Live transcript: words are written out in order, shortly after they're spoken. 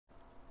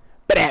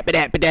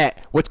Badat.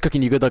 What's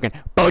cooking you good looking?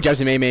 Bo Jobs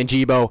and main man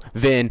Jibo,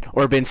 Vin,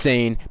 or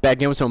Vinsane. Back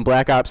again with some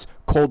Black Ops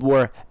Cold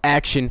War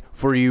action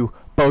for you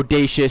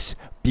bodacious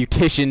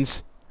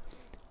beauticians.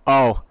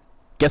 Oh,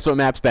 guess what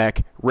map's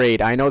back?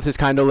 Raid. I know this is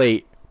kinda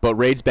late, but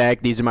Raid's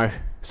back. These are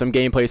some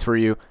gameplays for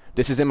you.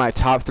 This is in my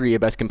top 3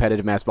 of best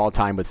competitive maps of all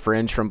time, with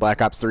Fringe from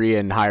Black Ops 3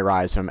 and High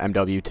Rise from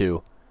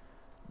MW2.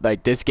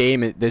 Like, this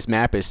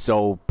map is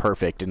so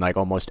perfect in like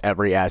almost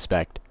every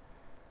aspect.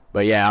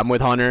 But yeah, I'm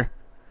with Hunter,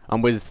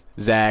 I'm with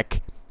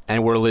Zach,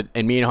 and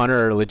me and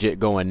Hunter are legit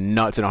going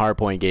nuts in a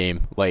hardpoint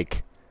game.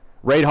 Like,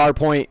 Raid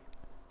hardpoint,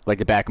 like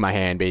the back of my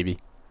hand, baby.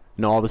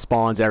 Know all the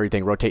spawns,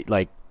 everything, rotate,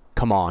 like,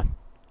 come on.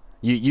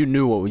 You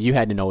knew what you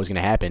had to know was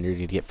gonna happen. You're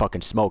gonna get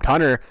fucking smoked.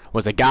 Hunter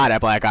was a god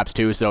at Black Ops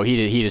 2, so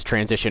he just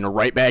transitioned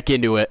right back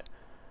into it.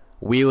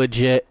 We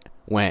legit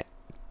went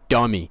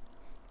dummy.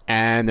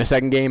 And the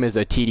second game is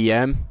a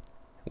TDM,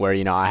 where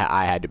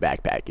I had to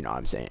backpack. You know what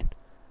I'm saying?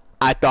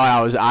 I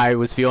thought I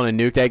was feeling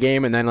a nuke that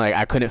game, and then like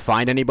I couldn't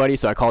find anybody,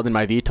 so I called in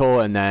my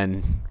VTOL, and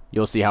then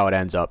you'll see how it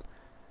ends up.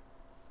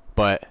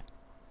 But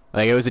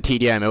like, it was a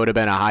TDM. It would have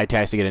been a high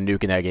task to get a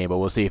nuke in that game, but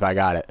we'll see if I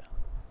got it.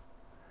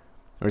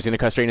 We're just going to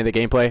cut straight into the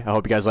gameplay. I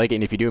hope you guys like it,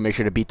 and if you do, make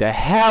sure to beat the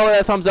hell out of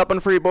that thumbs up on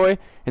Free Boy,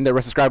 and the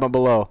subscribe button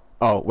below.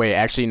 Oh, wait,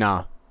 actually,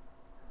 nah.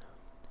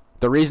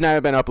 The reason I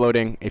haven't been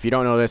uploading, if you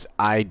don't know this,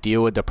 I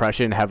deal with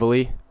depression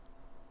heavily.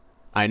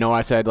 I know I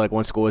said, like,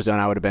 once school was done,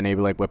 I would have been able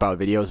to, like, whip out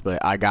videos, but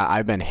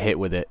I've been hit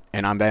with it,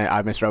 and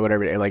I've been struggling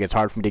every day. Like, it's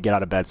hard for me to get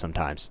out of bed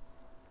sometimes.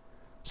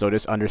 So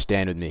just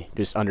understand with me.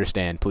 Just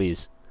understand,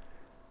 please.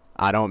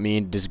 I don't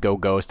mean to just go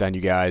ghost on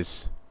you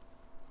guys.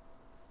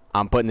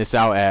 I'm putting this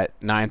out at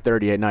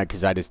 9:30 at night because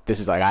this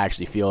is like, I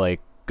actually feel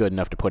like good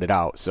enough to put it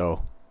out.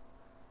 So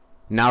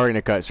now we're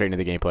gonna cut straight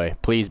into the gameplay.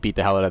 Please beat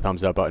the hell out of that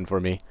thumbs up button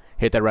for me.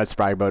 Hit that red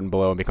subscribe button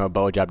below and become a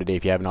Bo Job today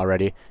if you haven't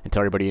already. And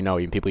tell everybody you know,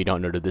 even people you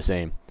don't know, do the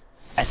same.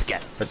 Let's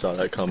get. I saw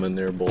that coming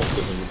there, Bull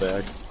sitting in the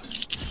back.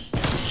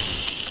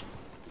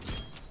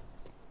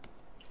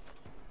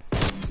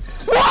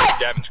 What?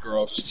 Gavin's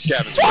gross.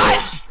 Gavin's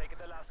gross.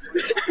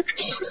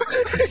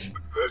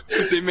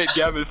 They made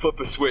Gavin flip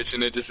a switch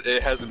and it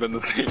hasn't been the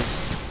same.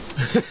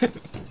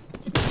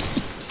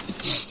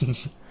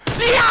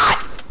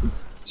 Yeah!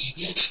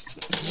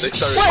 They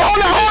started. Wait,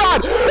 hold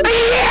on!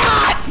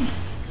 Yeah!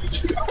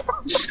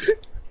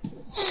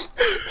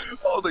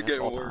 Oh, the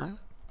game works.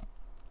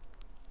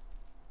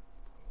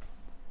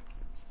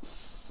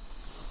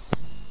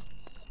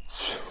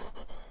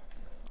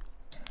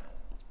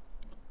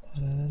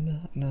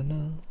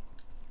 No.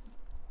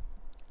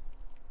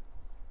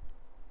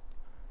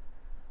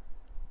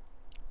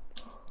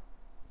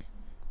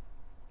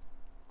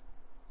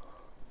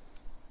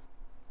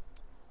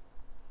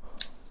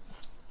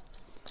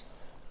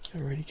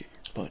 You ready to get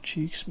your butt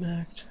cheeks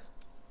smacked?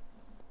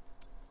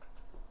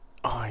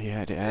 Oh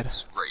yeah, Dad.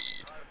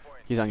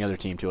 He's on the other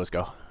team too. Let's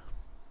go.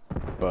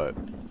 But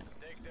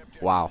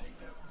wow,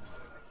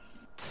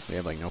 we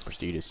have like no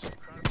prestiges.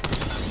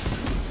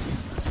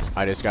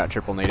 I just got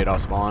triple naded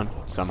off spawn,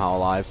 somehow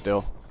alive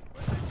still.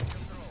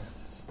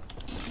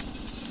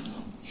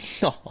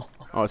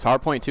 Oh, it's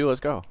hardpoint too. Let's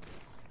go.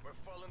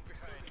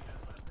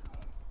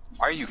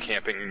 Why are you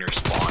camping in your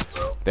spawn,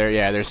 bro?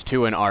 There's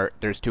 2 in art.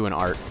 There's 2 in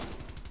art.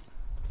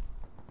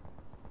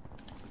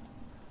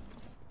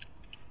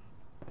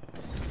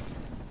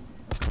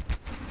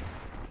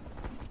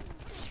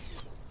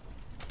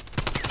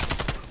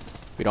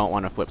 We don't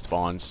want to flip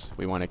spawns.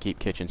 We want to keep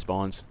kitchen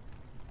spawns.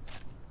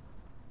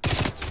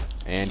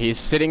 And he's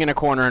sitting in a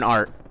corner in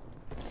art.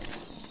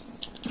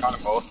 Got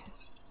them both.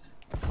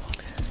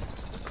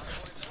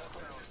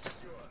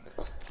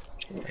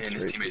 And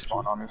his teammate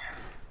spawned on me.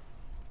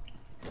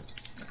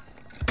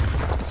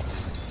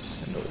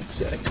 I know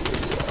exactly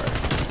where you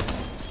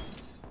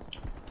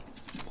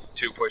are.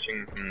 2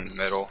 pushing from the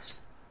middle.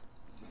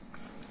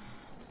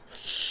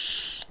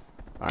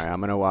 Alright,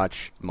 I'm gonna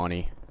watch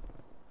money.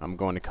 I'm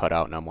going to cut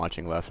out and I'm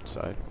watching left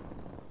side.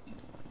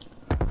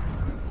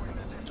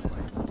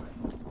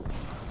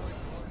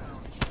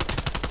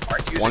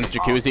 One's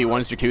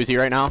jacuzzi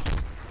right now.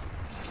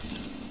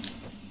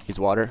 He's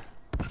water.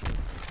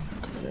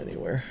 Coming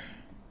anywhere.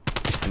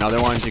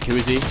 Another one,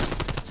 jacuzzi.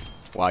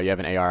 Wow, you have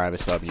an AR, I have a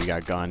sub, you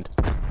got gunned.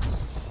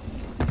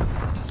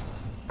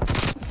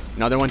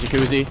 Another one,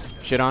 jacuzzi.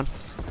 Shit on.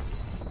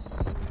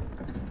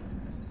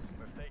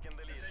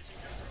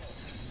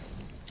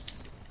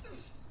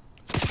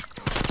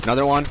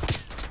 Another one.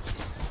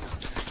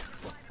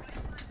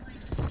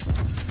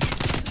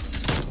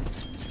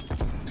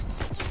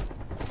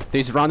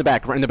 These around the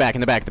back, right in the back,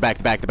 the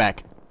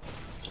back.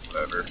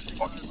 Whatever.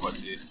 Fucking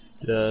pussy.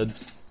 Dead.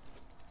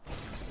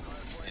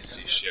 I can't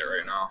see shit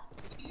right now.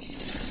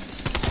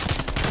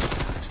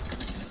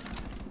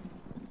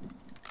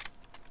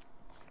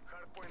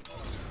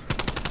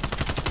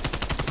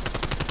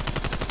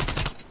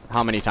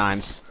 How many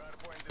times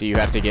do you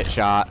have to get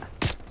shot?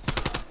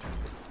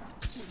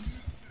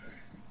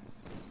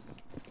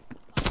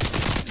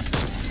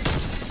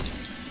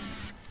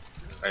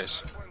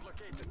 Nice.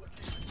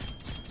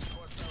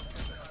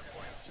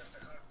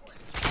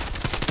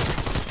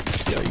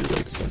 Yep.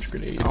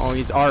 grenades. Oh,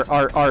 he's art.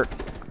 I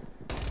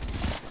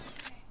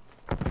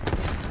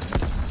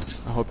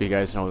hope you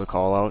guys know the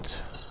call out.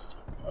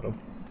 Got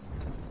him.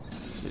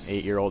 It's an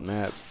 8-year-old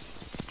map.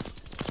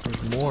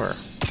 There's more.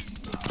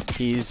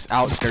 He's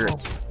outskirt.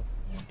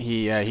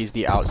 He's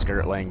the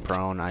outskirt laying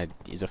prone.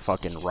 He's a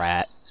fucking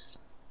rat.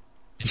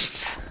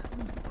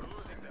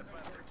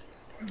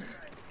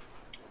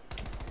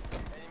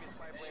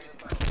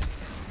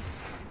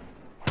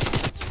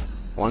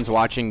 One's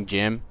watching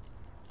Jim.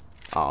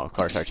 Oh, of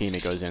course our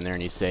teammate goes in there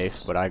and he's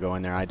safe, but I go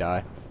in there, I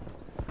die.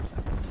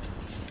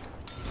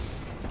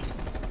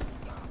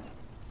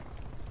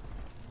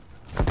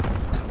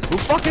 Who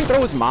fucking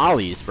throws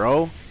mollies,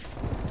 bro?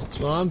 That's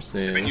what I'm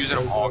saying. I've been using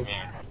them all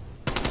game.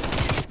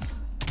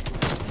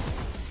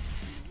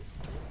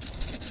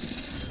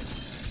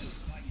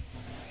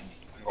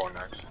 I'm going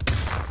next.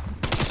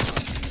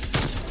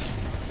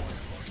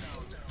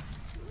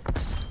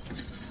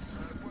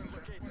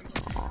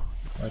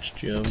 Watch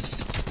Jim.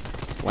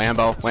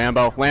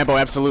 Lambo,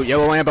 absolute,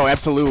 yellow Lambo,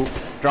 absolute.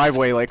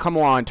 Driveway, like, come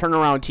on, turn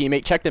around,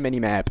 teammate, check the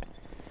minimap.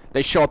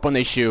 They show up when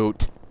they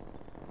shoot.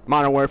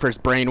 Modern Warfare's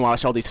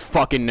brainwashed all these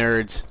fucking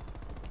nerds.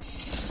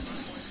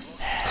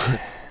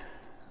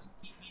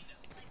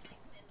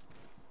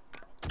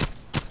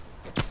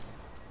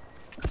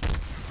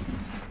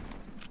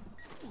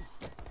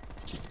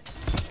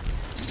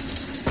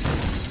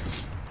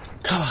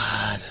 Come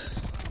on.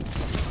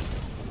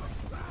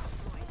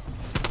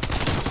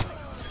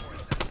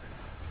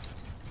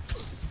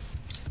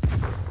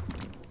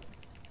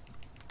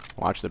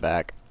 Watch the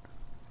back.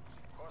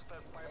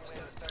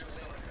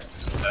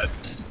 Dead.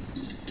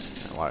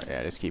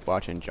 Yeah, just keep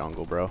watching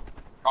jungle, bro.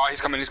 Oh,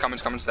 he's coming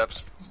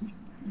steps.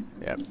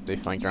 Yep, they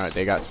flanked around.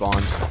 They got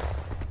spawns.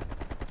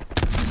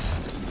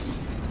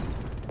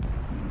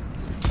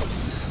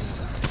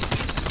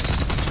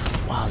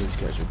 Wow, these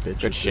guys are bitches.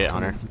 Good shit,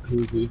 Hunter.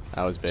 Crazy.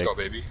 That was big. Let's go,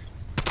 baby.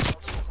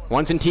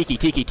 One's in Tiki.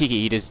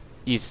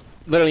 He's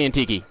literally in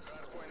Tiki.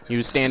 He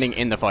was standing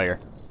in the fire.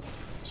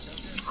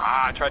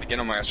 Ah, I tried to get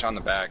him. I got shot in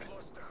the back.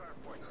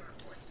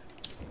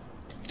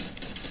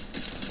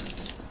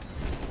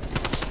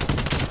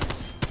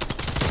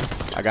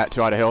 I got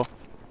 2 out of hill.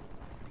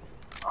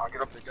 Ah,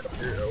 get up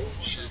there. Oh,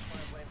 shit.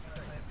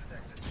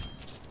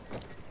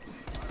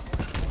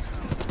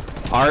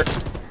 Art.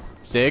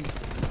 Zig.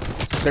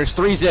 There's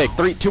 3 Zig.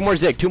 2 more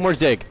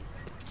Zig.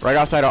 Right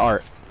outside of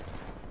Art.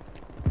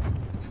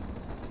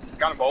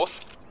 Got them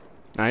both.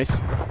 Nice.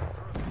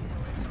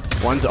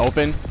 One's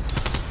open.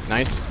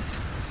 Nice.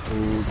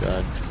 Oh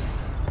god.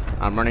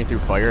 I'm running through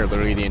fire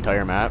literally the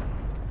entire map.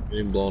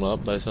 Being blown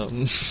up by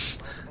something.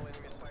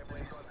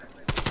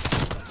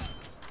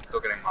 Still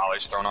getting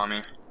mollies thrown on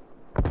me.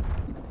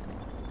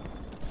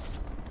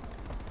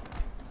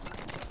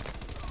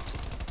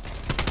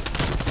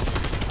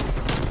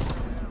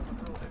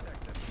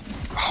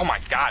 Oh my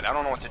god, I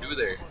don't know what to do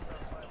there.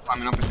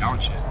 Climbing up and down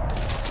shit.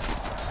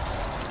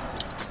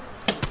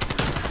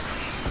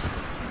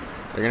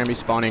 They're gonna be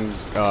spawning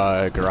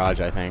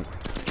garage, I think.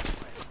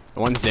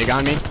 One Zig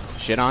on me.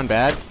 Shit on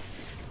bad.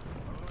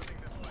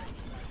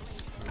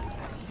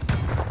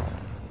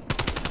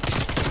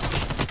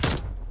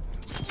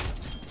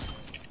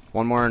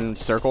 One more in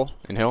circle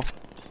in hill.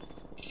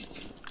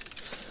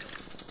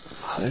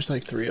 Oh, there's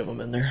like 3 of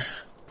them in there.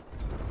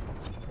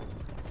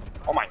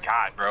 Oh my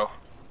god, bro.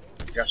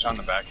 You got shot in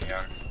the back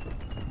again.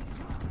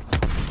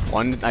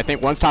 One, I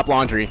think one's top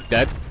laundry.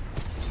 Dead.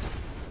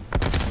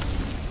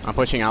 I'm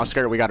pushing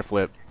outskirt. We gotta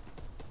flip.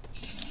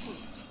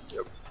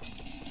 Yep.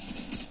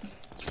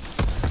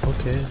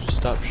 Okay, just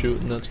stop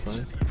shooting, that's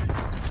fine.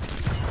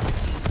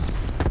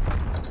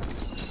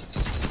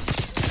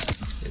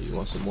 Yeah, you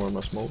want some more of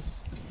my smoke?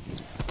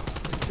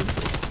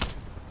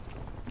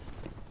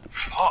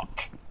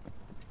 Fuck.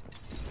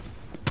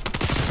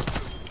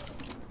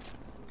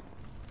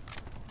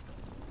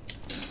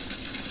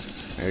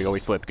 There we go. We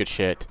flipped. Good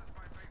shit.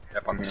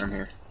 Yep, I'm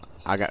here.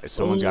 I got.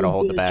 Someone's gotta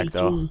hold the back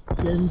though.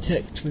 Send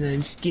text when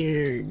I'm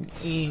scared.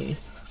 Yo,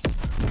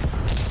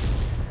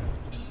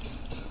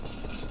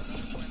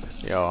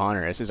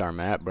 Hunter, this is our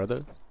map,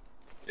 brother.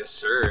 Yes,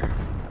 sir.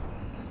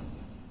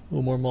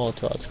 Oh, more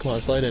Molotovs. Come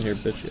on, slide in here,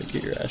 bitch. Yeah,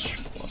 get your ass.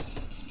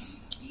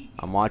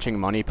 I'm watching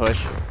money push.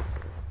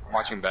 I'm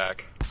watching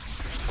back.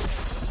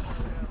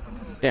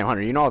 Damn,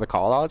 Hunter, you know all the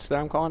call-outs that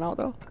I'm calling out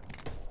though?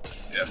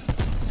 Yep.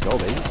 Let's go,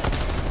 baby.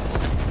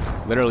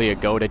 Literally a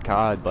goated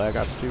COD, Black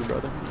Ops 2,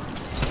 brother.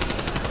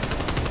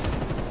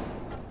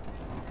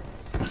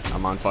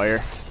 I'm on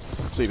fire.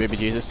 Sweet baby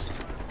Jesus.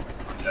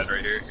 I'm dead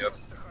right here. Yep.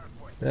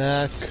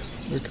 Back.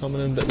 They're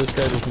coming in, but this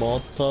guy just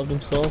Molotov'd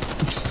himself.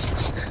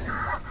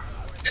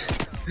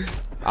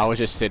 I was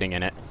just sitting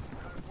in it,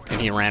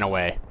 and he ran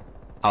away,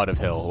 out of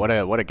hill. What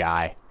a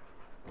guy.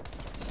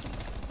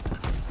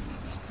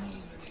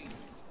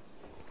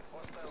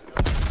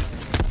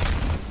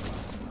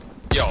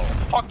 Yo,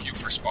 fuck you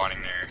for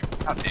spawning there.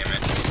 God damn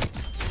it.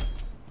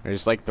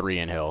 There's like 3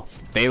 in hill.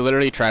 They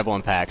literally travel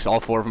in packs. All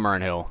 4 of them are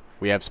in hill.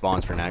 We have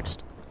spawns for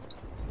next.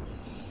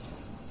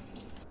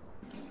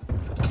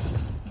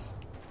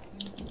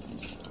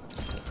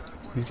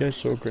 These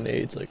guys throw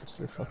grenades like it's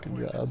their fucking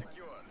job.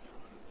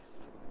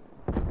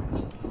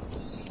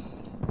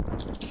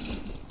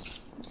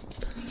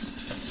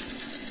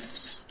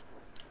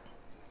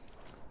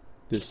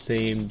 The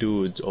same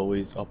dude's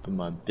always up in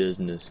my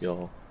business,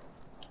 y'all.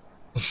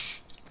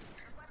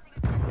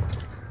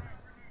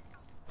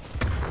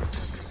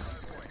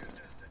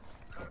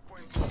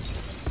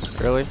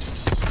 Really?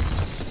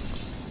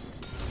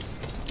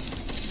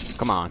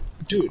 Come on.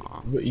 Dude,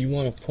 what, you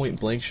want a point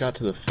blank shot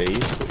to the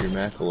face, but your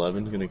Mac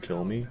 11's gonna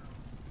kill me?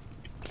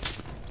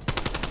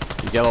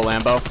 He's yellow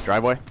Lambo,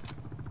 driveway.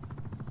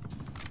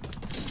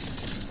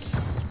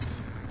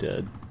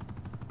 Dead.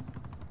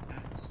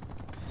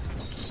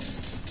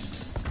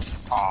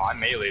 Oh, I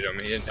meleeed him.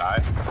 He didn't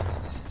die.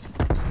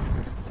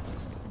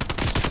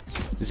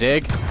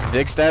 Zig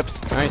steps.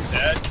 Nice.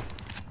 Dead.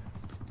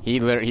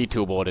 He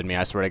two-bolted me.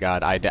 I swear to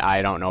God.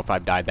 I don't know if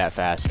I've died that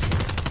fast.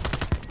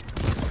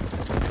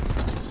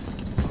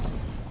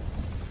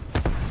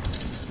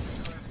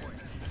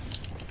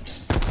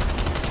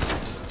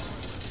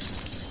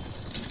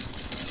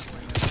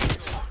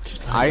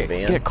 I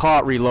get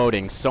caught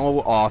reloading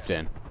so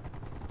often.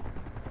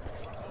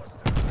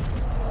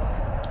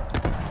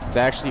 It's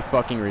actually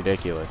fucking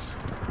ridiculous.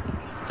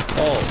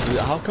 Oh,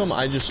 how come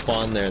I just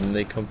spawn there and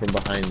they come from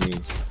behind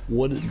me?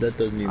 What? That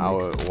doesn't even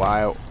make sense.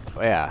 Why?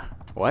 Yeah.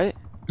 What?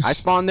 I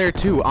spawned there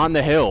too, on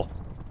the hill.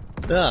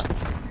 Yeah.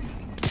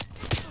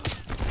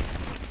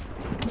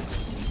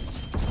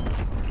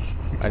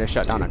 I just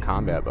shut down a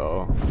combat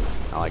bow.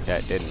 Not like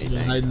that did You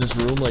anything. hide in this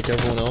room like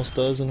everyone else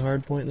does in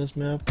Hardpoint in this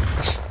map.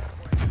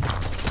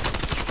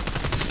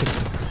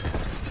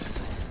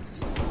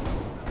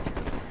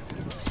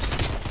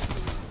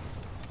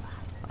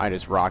 I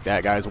just rocked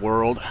that guy's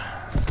world.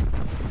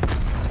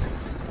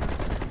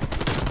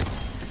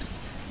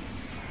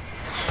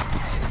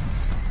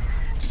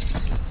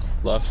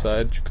 Left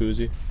side,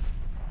 jacuzzi.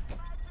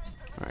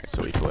 Alright,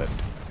 so he flipped.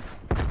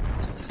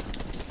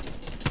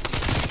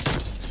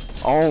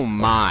 Oh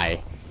my.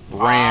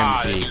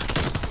 Ramsey.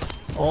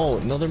 Oh,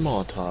 another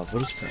Molotov.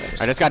 What is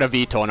this? I just got a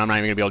VTOL and I'm not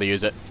even gonna be able to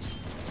use it.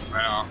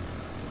 I know.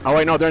 Oh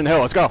wait, no, they're in the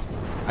hill. Let's go.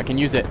 I can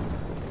use it.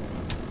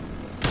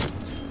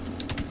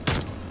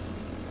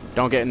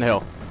 Don't get in the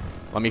hill.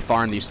 Let me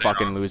farm these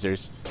fucking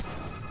losers.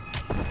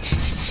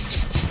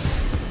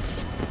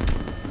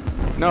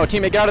 No,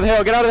 teammate, get out of the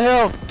hill. Get out of the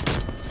hill.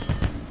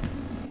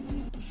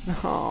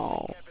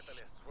 No.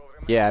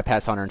 Yeah, I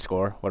passed Hunter and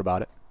score. What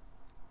about it?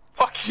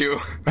 Fuck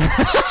you. I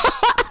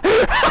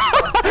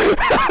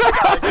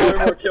got like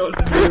 4 more kills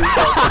than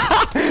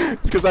you.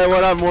 Because I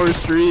went on more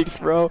streaks,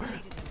 bro.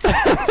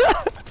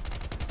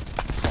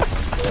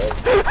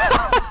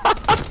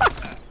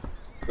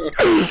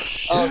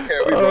 I don't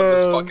care, we wrote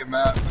this fucking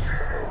map.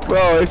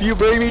 Bro, if you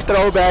bring me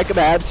throwback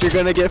maps, you're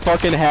gonna get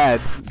fucking had.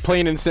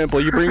 Plain and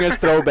simple. You bring us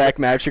throwback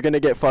maps, you're gonna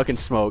get fucking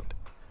smoked.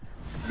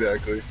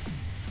 Exactly.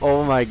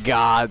 Oh my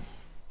God.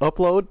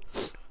 Upload?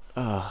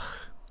 Ugh.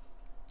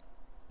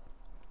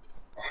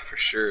 Oh, for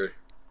sure.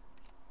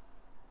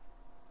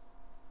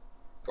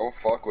 Don't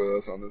fuck with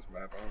us on this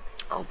map,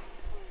 huh?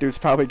 Dude's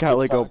probably got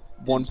like a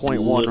 1.1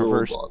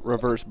 Literal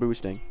reverse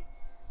boosting.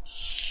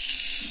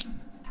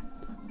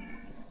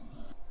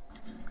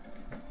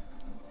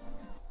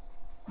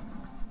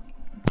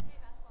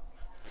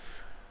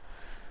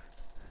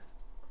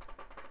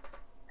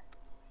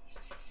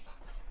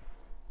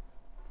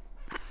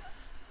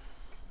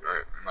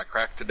 Alright, am I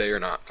cracked today or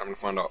not? I'm gonna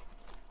find out.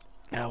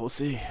 Yeah, we'll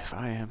see if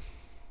I am.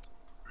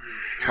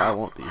 Probably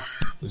won't be.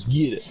 Let's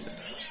get it.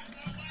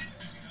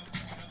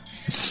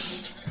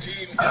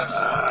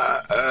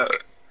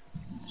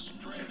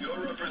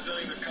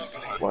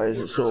 Why is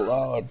it so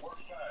loud?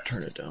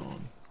 Turn it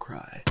down.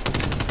 Cry.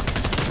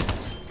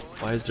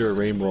 Why is there a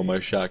rainbow on my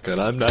shotgun?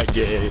 I'm not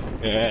gay.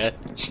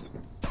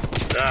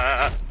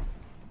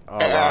 Oh,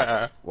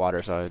 rocks.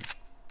 Water side.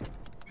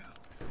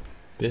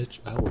 Bitch,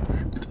 I will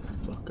shoot the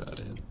fuck out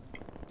of him.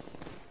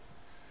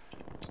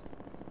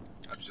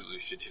 Absolutely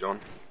shit you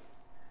don't.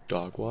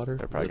 Dog water?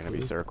 They're probably gonna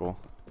be circle.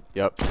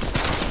 Yep.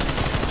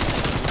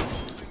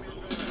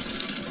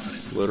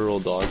 Literal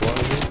dog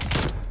water?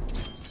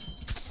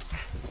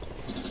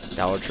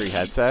 Dollar Tree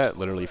headset,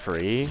 literally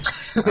free.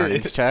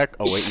 Earnings check.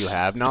 Oh wait, you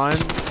have none.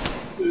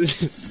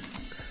 Did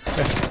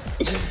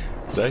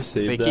I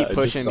save They that? keep I just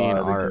pushing me saw in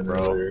it art, again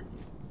bro. earlier.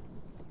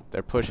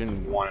 They're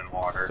pushing 1 in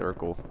water.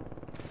 circle.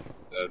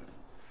 Dead.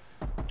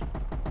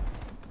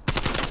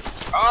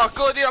 Oh,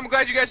 cool, dude. I'm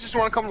glad you guys just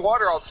want to come to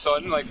water all of a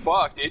sudden. Like,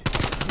 fuck, dude.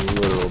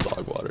 Literal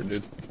dog water,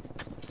 dude.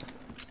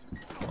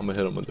 I'm gonna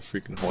hit him with the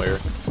freaking Hoyer.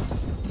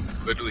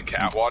 Literally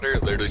cat water.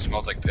 It literally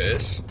smells like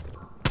piss.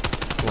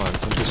 Come on,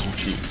 come get some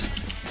cheeks.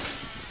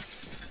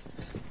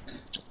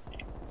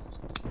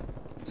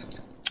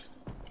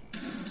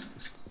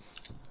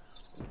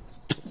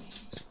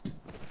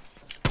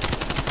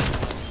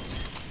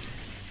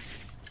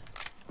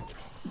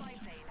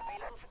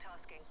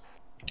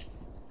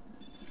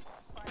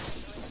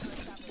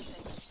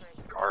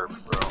 Garb,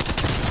 bro.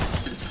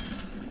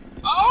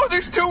 Oh,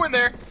 there's 2 in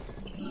there.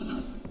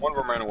 One of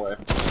them ran away.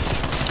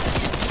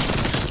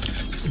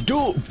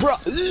 Dude, bro.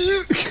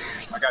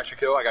 I got your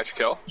kill. I got your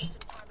kill.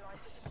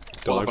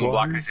 Pull up Dog on the block.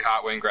 water? I see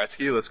Hot Wayne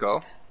Gretzky. Let's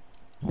go.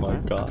 Oh my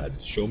god,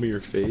 show me your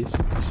face,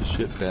 you piece of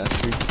shit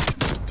bastard.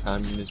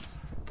 Communist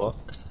fuck.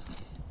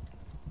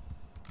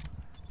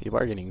 People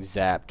are getting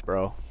zapped,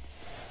 bro.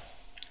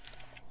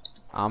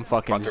 I'm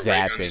fucking About to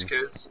rag on these zapping.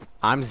 kids.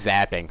 I'm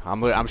zapping.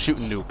 I'm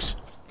shooting nukes.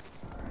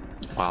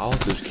 Wow,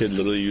 this kid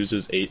literally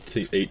uses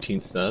 18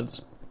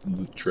 cents.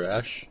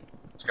 Trash.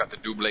 It's got the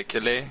double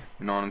kill. You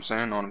know what I'm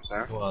saying? Know what I'm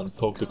saying? Come on,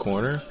 poke the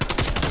corner.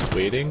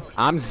 Waiting.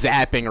 I'm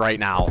zapping right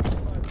now.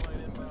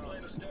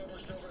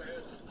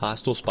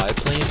 Hostile spy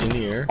plane in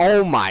the air.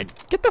 Oh my!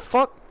 Get the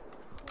fuck!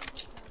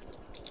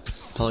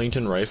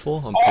 Pellington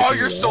rifle. I'm Oh, picking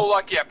you're it so up.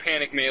 lucky I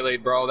panic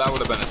melee'd, bro. That would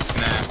have been a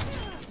snap.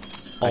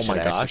 I Oh my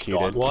should've gosh, executed.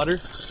 dog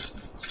water?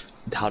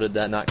 How did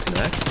that not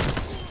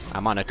connect?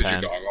 I'm on a Is your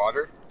 10. dog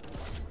water?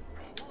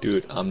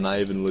 Dude, I'm not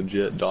even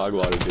legit dog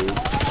water, dude.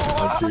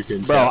 I'm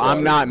freaking Bro, cat I'm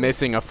water. not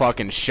missing a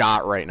fucking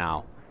shot right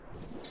now.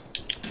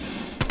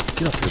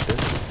 Get up here,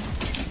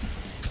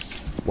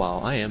 bitch. Wow,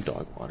 I am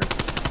dog water.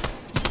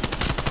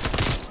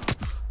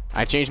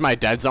 I changed my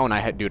dead zone.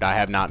 Dude, I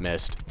have not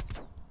missed.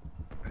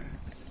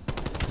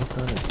 What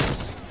gun is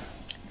this?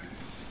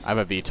 I have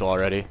a V2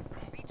 already.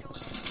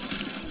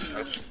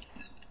 Nice.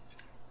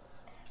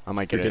 I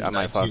might get it. I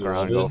might fuck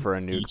around and go for a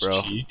nuke,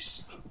 bro.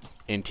 Cheeks.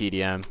 In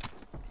TDM.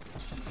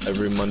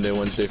 Every Monday,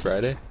 Wednesday,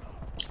 Friday.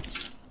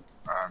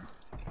 Um,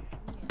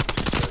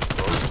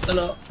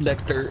 Hello,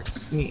 Nectar.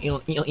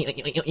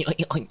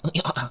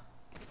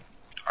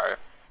 Alright.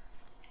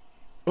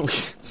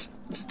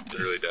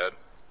 Literally dead.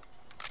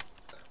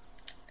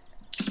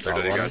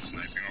 Literally water? guys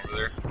sniping over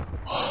there.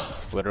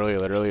 Literally.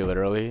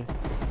 Literally,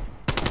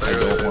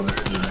 don't wanna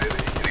see him.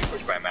 getting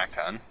pushed by a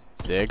MAC-10.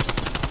 Zig.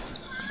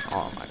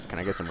 Oh my, can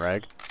I get some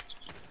reg?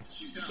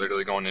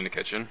 Literally going into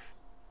kitchen.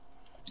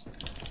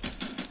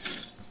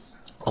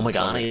 Oh my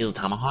god, I use a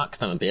tomahawk,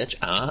 son of a bitch.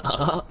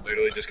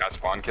 Literally just got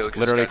spawn killed. 'cause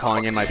Literally this guy's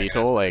calling in my fucking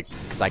VTOL, like,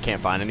 because I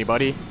can't find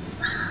anybody.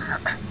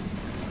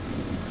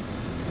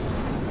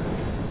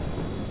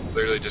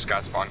 Literally just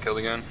got spawn killed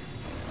again.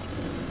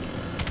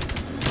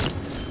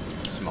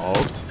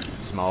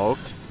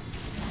 Smoked.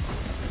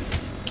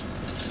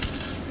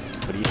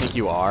 What do you think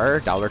you are?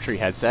 Dollar Tree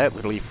headset,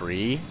 literally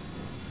free.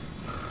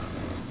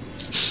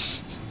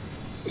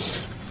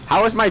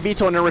 How is my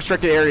VTOL in a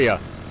restricted area?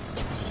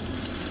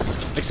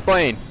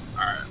 Explain.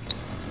 Alright.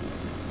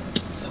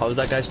 How is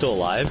that guy still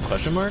alive?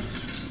 Question mark?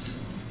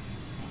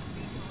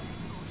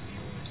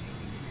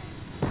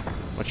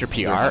 What's your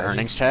PR?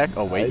 Earnings check?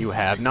 Oh wait, you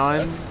have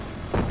none?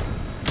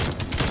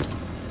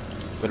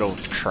 Little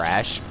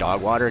trash,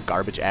 dog water,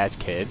 garbage ass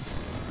kids.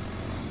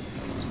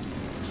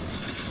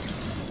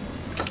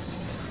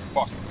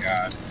 Fucking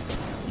god.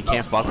 You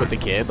can't fuck with the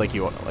kid like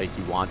you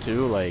want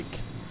to, like.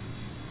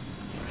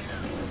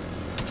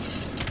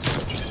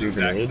 Just threw a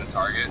Exactly grenade. the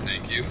target,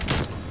 thank you.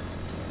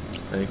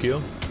 Thank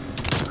you.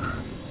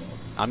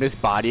 I'm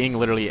just bodying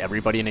literally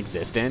everybody in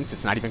existence.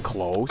 It's not even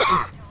close.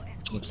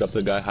 Except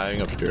the guy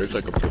hiding upstairs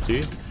like a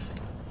pussy.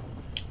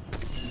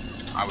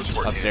 I was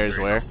 14. Upstairs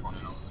where?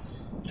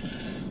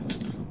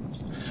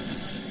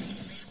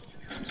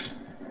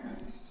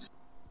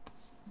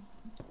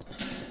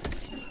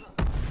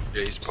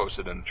 Yeah, he's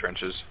posted in the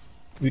trenches.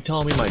 You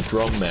telling me my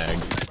drum mag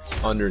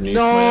underneath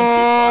No!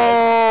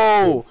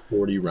 my MP5 holds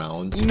 40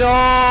 rounds?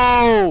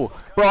 No!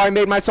 Bro, I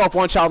made myself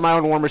one shot with my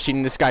own war machine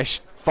and this guy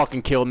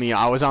fucking killed me.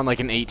 I was on like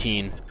an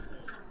 18.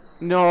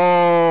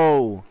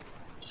 No!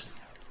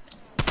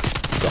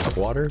 Dog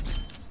water?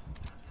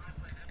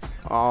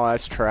 Oh,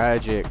 that's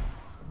tragic.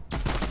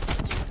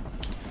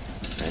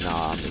 And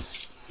I'm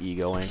just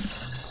egoing.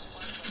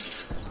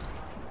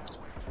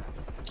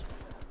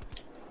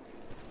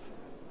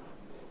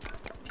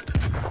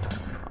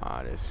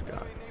 Ah, this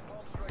guy.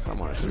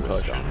 Someone should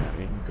have shot at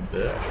me. Good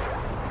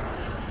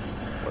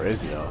bitch. Where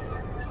is he though?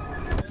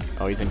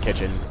 Oh, he's in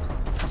kitchen.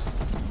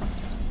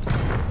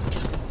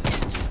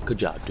 Good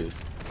job, dude.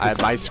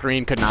 My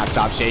screen could not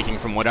stop shaking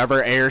from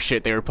whatever air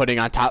shit they were putting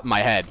on top of my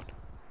head.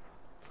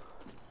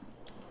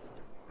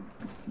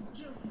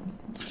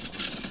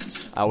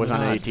 I was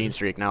on an 18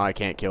 streak, now I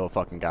can't kill a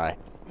fucking guy.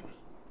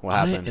 What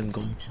happened? I am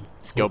going to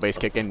Skill-based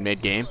kick in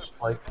mid-game?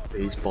 spike a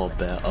baseball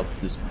bat up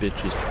this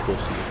bitch's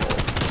pussy hole.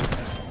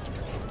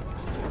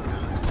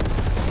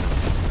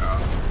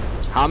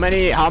 How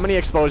many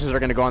explosions are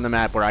gonna go on the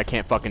map where I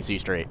can't fucking see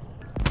straight?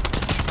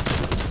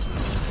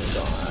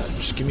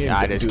 Just give me a Yeah,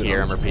 I just dude,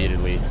 hear him I'm-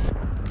 repeatedly.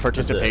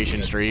 Participation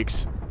Yeah.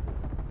 streaks.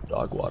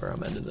 Dog water,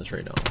 I'm ending this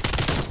right now.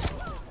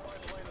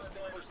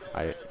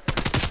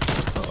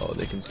 Oh,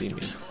 they can see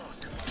me.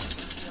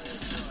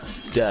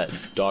 Dead.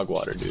 Dog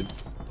water, dude.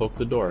 Poke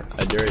the door.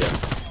 I dare ya.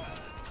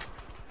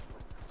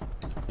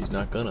 He's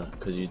not gonna,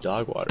 cause he's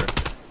dog water.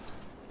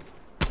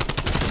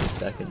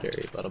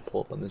 Secondary, about to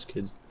pull up on this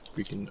kid's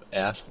freaking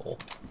asshole.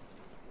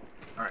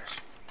 Nice.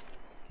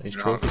 Nice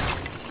No. trophy.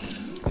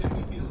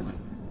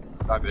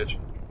 Bye, bitch.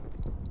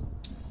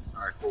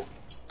 Alright, cool.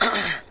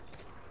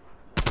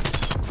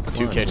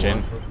 Two on,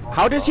 kitchen. boy.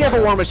 How does he have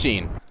a war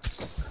machine?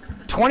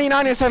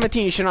 29 and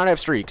 17, he should not have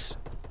streaks.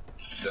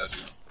 dead.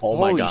 Oh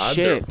Holy my god,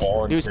 shit. they're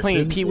all He was playing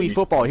Griffins, Pee Wee maybe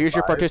football. Here's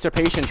your 25.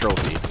 participation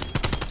trophy.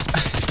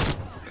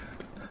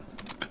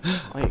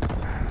 Like,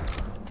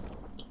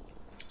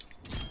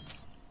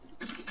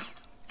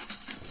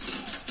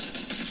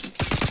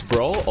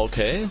 Bro,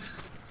 okay.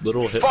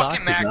 Little hitbox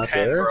Fucking is Mac not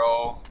 10, there.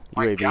 bro.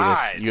 My UAV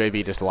god.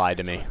 UAV just lied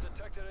to me.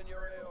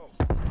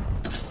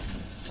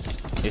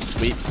 It's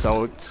sweet,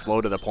 so slow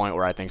to the point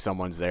where I think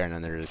someone's there and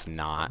then they're just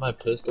not. My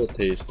pistol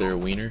taste there,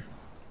 wiener.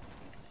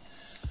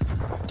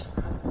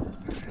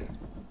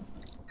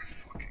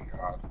 Fucking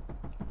god.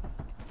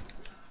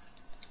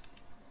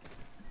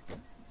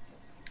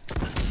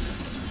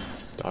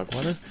 Dog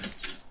water?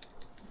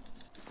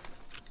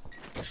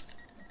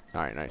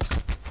 Alright, nice.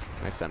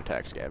 Nice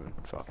semtax, Gavin.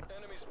 Fuck.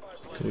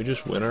 Can we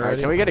just win Alright,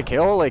 already? can we get a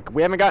kill? Like,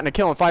 we haven't gotten a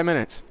kill in 5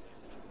 minutes.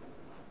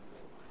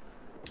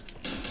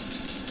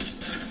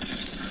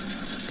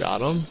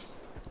 Got him.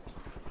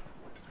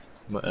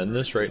 I'm gonna end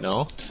this right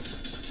now.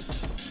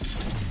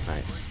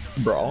 Nice.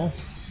 Bro.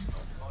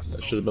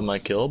 That should have been my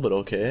kill, but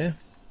okay.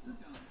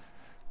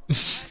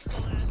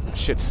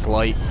 Shit's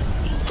slight.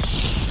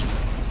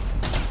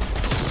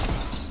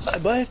 I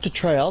might have to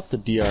try out the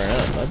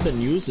DRM. I've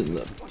been using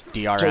the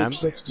DRM? Type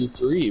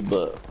 63,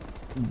 but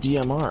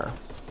DMR.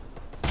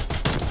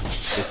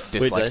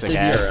 Wait, did I say Dyslexic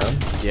ass.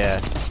 DRM?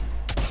 Yeah.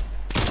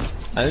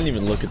 I didn't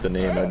even look at the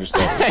name, I just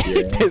left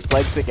it. DRM.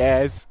 Dyslexic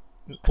ass.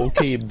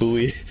 Okay,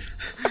 buoy.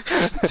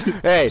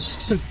 Hey,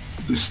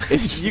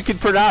 you can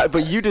pronounce,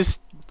 but you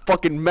just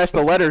fucking mess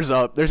the letters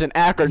up. There's an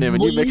acronym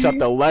and you mix up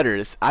the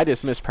letters. I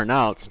just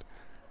mispronounced.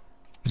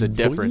 There's a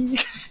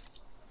difference.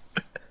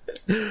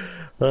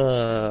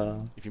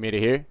 If you made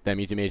it here, that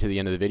means you made it to the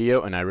end of the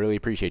video, and I really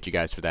appreciate you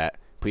guys for that.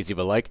 Please leave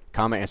a like,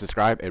 comment, and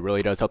subscribe. It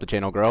really does help the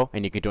channel grow,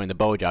 and you can join the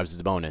Bow Jobs as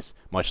a bonus.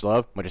 Much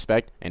love, much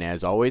respect, and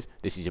as always,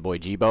 this is your boy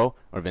G-Bo,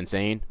 or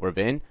Vinsane, or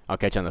Vin. I'll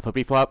catch you on the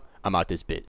flippy flop. I'm out this bit.